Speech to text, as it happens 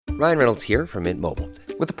Ryan Reynolds here from Mint Mobile.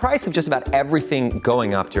 With the price of just about everything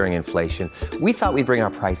going up during inflation, we thought we'd bring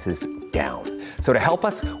our prices down. So to help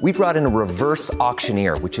us, we brought in a reverse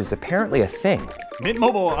auctioneer, which is apparently a thing. Mint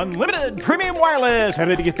Mobile Unlimited Premium Wireless. How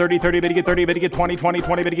to get 30, 30, bit to get 30, bit to get 20, 20,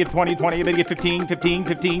 20, bit to get 20, 20, bit to get 15, 15,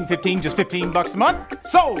 15, 15, just $15 a month?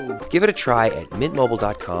 Sold! Give it a try at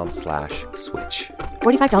mintmobile.com/switch.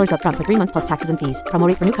 $45 up front for 3 months plus taxes and fees. Promo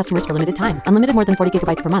rate for new customers for limited time. Unlimited more than 40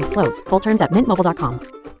 gigabytes per month. Slows full terms at mintmobile.com.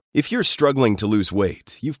 If you're struggling to lose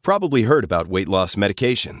weight, you've probably heard about weight loss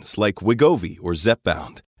medications like Wegovy or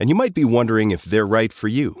Zepbound, and you might be wondering if they're right for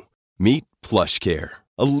you. Meet PlushCare,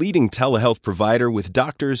 a leading telehealth provider with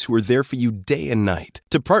doctors who are there for you day and night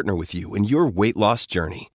to partner with you in your weight loss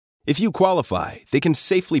journey. If you qualify, they can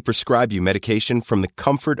safely prescribe you medication from the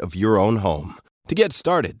comfort of your own home. To get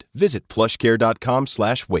started, visit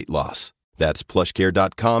plushcare.com/weight-loss. That's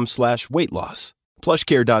plushcare.com/weight-loss.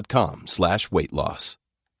 plushcare.com/weight-loss.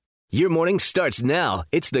 Your morning starts now.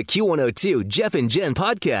 It's the Q102 Jeff and Jen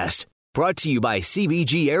podcast, brought to you by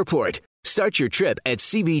CBG Airport. Start your trip at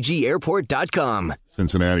CBGAirport.com.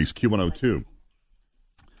 Cincinnati's Q102.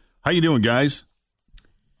 How you doing, guys?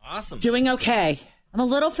 Awesome. Doing okay. I'm a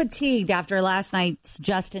little fatigued after last night's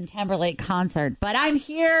Justin Timberlake concert, but I'm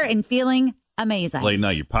here and feeling amazing. Late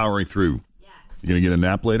night, you're powering through. You going to get a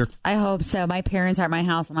nap later? I hope so. My parents are at my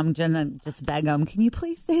house, and I'm going to just beg them, can you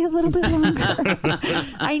please stay a little bit longer?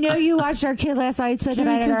 I know you watched our kid last night, spent the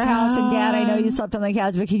night at our house, and Dad, I know you slept on the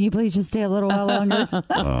couch, but can you please just stay a little while longer?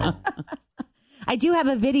 I do have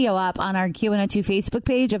a video up on our Q102 Facebook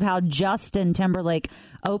page of how Justin Timberlake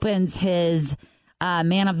opens his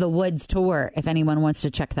Man of the Woods tour, if anyone wants to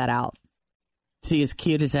check that out. Is he as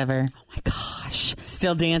cute as ever? Oh, my gosh.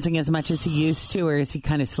 Still dancing as much as he used to, or is he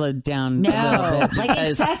kind of slowed down a little bit? Like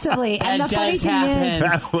excessively. And the funny thing is,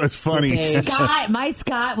 that was funny.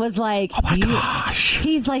 Scott was like, oh my gosh.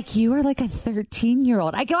 He's like, you were like a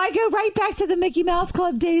 13-year-old. I go right back to the Mickey Mouse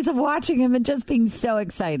Club days of watching him and just being so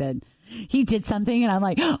excited. He did something, and I'm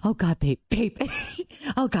like, oh, God, babe.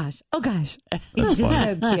 oh, gosh. He's just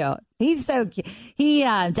so cute. He's so cute. He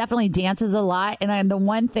definitely dances a lot. And the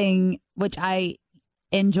one thing which I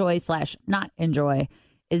enjoy / not enjoy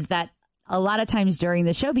is that a lot of times during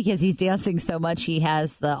the show, because he's dancing so much, he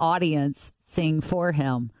has the audience sing for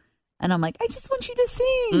him. And I'm like, I just want you to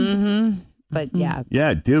sing. Mm-hmm. But, yeah.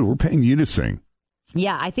 Yeah, dude, we're paying you to sing.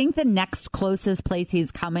 Yeah, I think the next closest place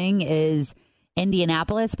he's coming is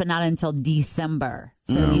Indianapolis, but not until December.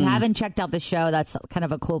 So if you haven't checked out the show, that's kind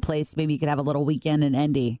of a cool place. Maybe you could have a little weekend in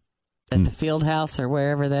Indy. At the field house or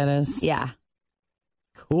wherever that is? Yeah.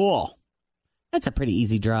 Cool. That's a pretty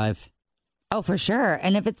easy drive. Oh, for sure.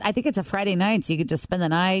 And I think it's a Friday night, so you could just spend the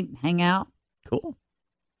night, hang out. Cool.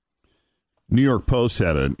 New York Post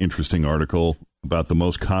had an interesting article about the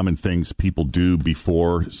most common things people do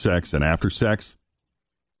before sex and after sex.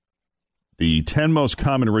 The 10 most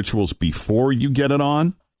common rituals before you get it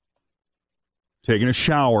on: taking a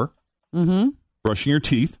shower, brushing your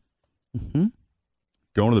teeth, going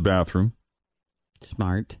to the bathroom,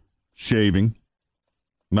 smart, shaving,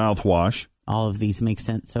 mouthwash. All of these make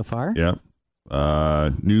sense so far. Yeah.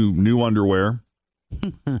 New underwear,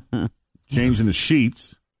 changing the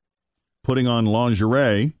sheets, putting on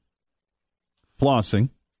lingerie, flossing,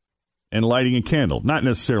 and lighting a candle. Not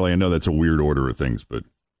necessarily, I know that's a weird order of things, but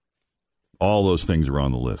all those things are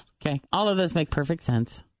on the list. Okay. All of those make perfect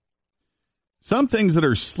sense. Some things that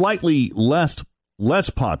are slightly less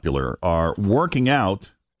popular are working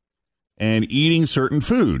out and eating certain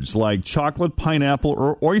foods like chocolate, pineapple,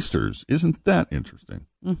 or oysters. Isn't that interesting?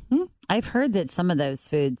 Mm-hmm. I've heard that some of those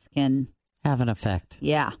foods can have an effect.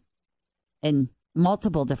 Yeah. In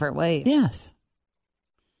multiple different ways. Yes.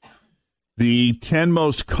 The 10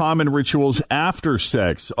 most common rituals after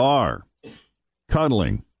sex are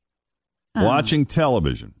cuddling, watching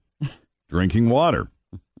television, drinking water.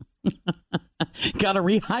 Gotta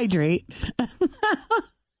rehydrate.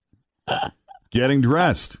 Getting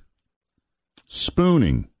dressed,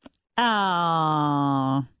 spooning.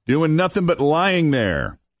 Oh. Doing nothing but lying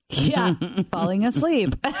there. Yeah, falling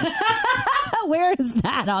asleep. Where is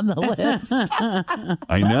that on the list?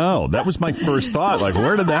 I know. That was my first thought. Like,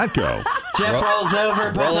 where did that go? Jeff rolls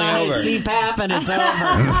over, puts on his CPAP, and it's over.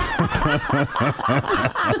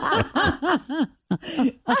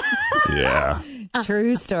 Yeah.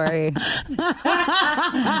 True story.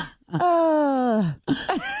 Oh.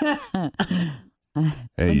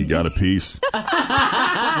 Hey, you got a piece?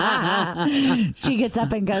 She gets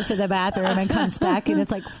up and goes to the bathroom and comes back, and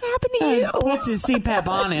it's like, what happened to you? Puts his CPAP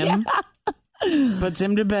on him. Yeah. Puts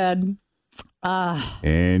him to bed.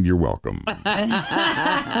 And you're welcome.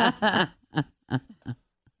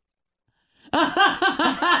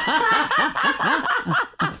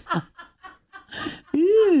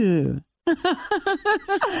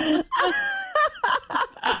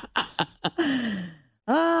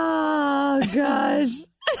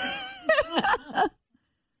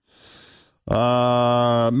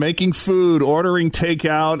 Making food, ordering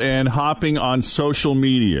takeout, and hopping on social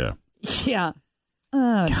media. Yeah.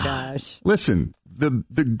 Oh, gosh. Listen,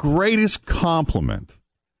 the greatest compliment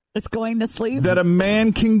It's going to sleep. that a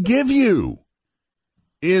man can give you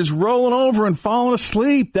is rolling over and falling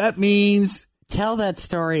asleep. That means Tell that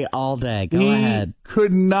story all day. Go he ahead.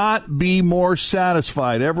 could not be more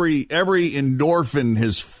satisfied. Every endorphin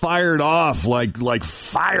has fired off like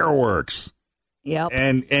fireworks. Yep.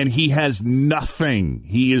 And he has nothing.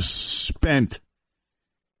 He is spent.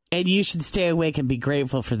 And you should stay awake and be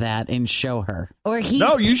grateful for that and show her. Or he.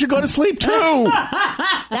 No, you should go to sleep too.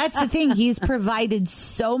 That's the thing. He's provided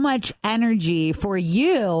so much energy for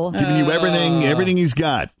you. Giving you everything he's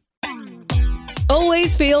got.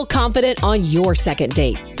 Always feel confident on your second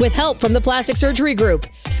date. With help from the Plastic Surgery Group.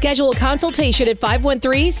 Schedule a consultation at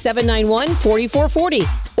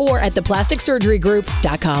 513-791-4440 or at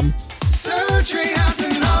theplasticsurgerygroup.com. Surgery has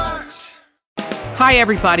an art. Hi,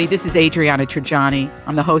 everybody. This is Adriana Trajani.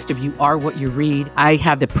 I'm the host of You Are What You Read. I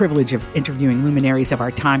have the privilege of interviewing luminaries of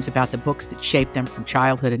our times about the books that shaped them from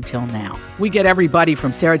childhood until now. We get everybody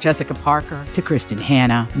from Sarah Jessica Parker to Kristen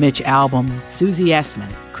Hanna, Mitch Albom, Susie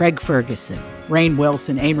Essman, Craig Ferguson, Rainn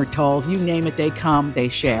Wilson, Amor Tolls, you name it, they come, they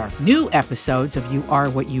share. New episodes of You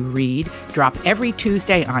Are What You Read drop every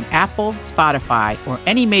Tuesday on Apple, Spotify, or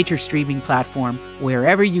any major streaming platform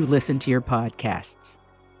wherever you listen to your podcasts.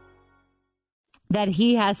 That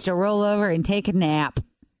he has to roll over and take a nap.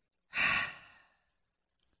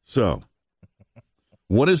 So,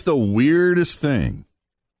 what is the weirdest thing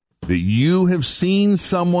that you have seen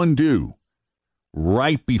someone do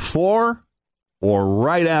right before or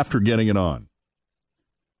right after getting it on?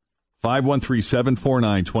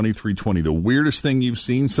 513-749-2320. The weirdest thing you've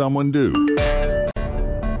seen someone do. The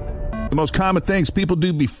most common things people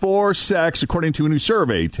do before sex, according to a new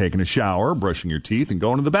survey: taking a shower, brushing your teeth, and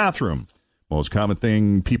going to the bathroom. Most common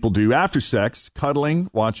thing people do after sex: cuddling,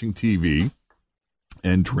 watching TV,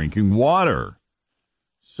 and drinking water.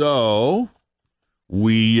 So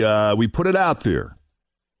we put it out there.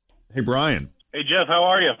 Hey, Brian. Hey, Jeff, how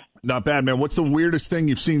are you? Not bad, man. What's the weirdest thing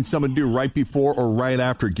you've seen someone do right before or right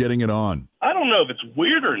after getting it on? I don't know if it's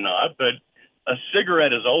weird or not, but a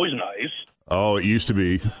cigarette is always nice. Oh, it used to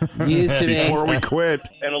be. Used to be. Before we quit.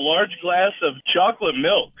 And a large glass of chocolate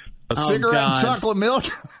milk. A cigarette and chocolate milk?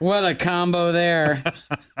 What a combo there.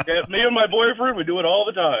 Yeah, me and my boyfriend, we do it all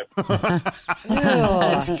the time.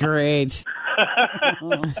 That's great.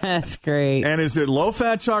 That's great. And is it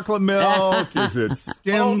low-fat chocolate milk? Is it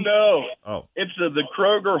skim? Oh, no. Oh. It's the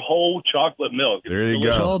Kroger whole chocolate milk. There you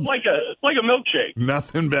go. It's like a milkshake.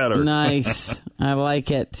 Nothing better. Nice. I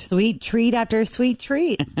like it. Sweet treat after sweet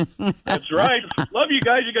treat. That's right. Love you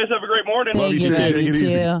guys. You guys have a great morning. Love you too. Take it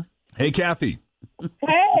easy. Hey, Kathy.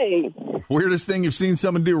 Hey. Weirdest thing you've seen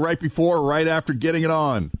someone do right before or right after getting it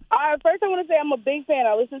on? First, I want to say I'm a big fan.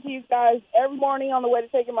 I listen to you guys every morning on the way to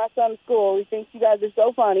taking my son to school. He thinks you guys are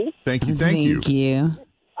so funny. Thank you. Thank you.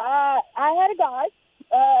 I had a guy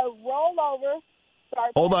roll over.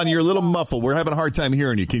 Hold on, you're a little muffled. We're having a hard time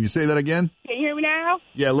hearing you. Can you say that again? Can you hear me now?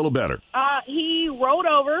 Yeah, a little better. He rolled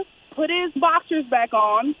over, put his boxers back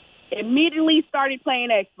on, immediately started playing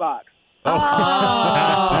Xbox.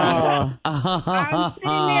 Oh. I'm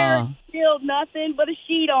sitting there, still nothing but a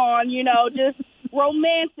sheet on, just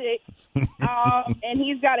romantic. And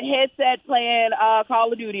he's got a headset playing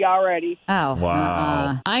Call of Duty already. Oh,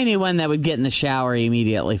 wow. I knew one that would get in the shower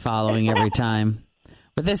immediately following every time.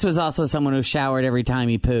 But this was also someone who showered every time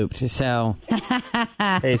he pooped, so...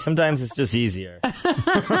 Hey, sometimes it's just easier.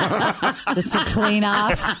 Just to clean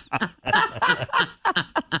off.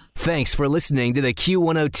 Thanks for listening to the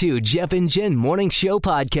Q102 Jeff and Jen Morning Show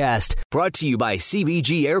podcast, brought to you by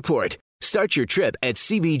CBG Airport. Start your trip at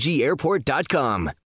CBGAirport.com.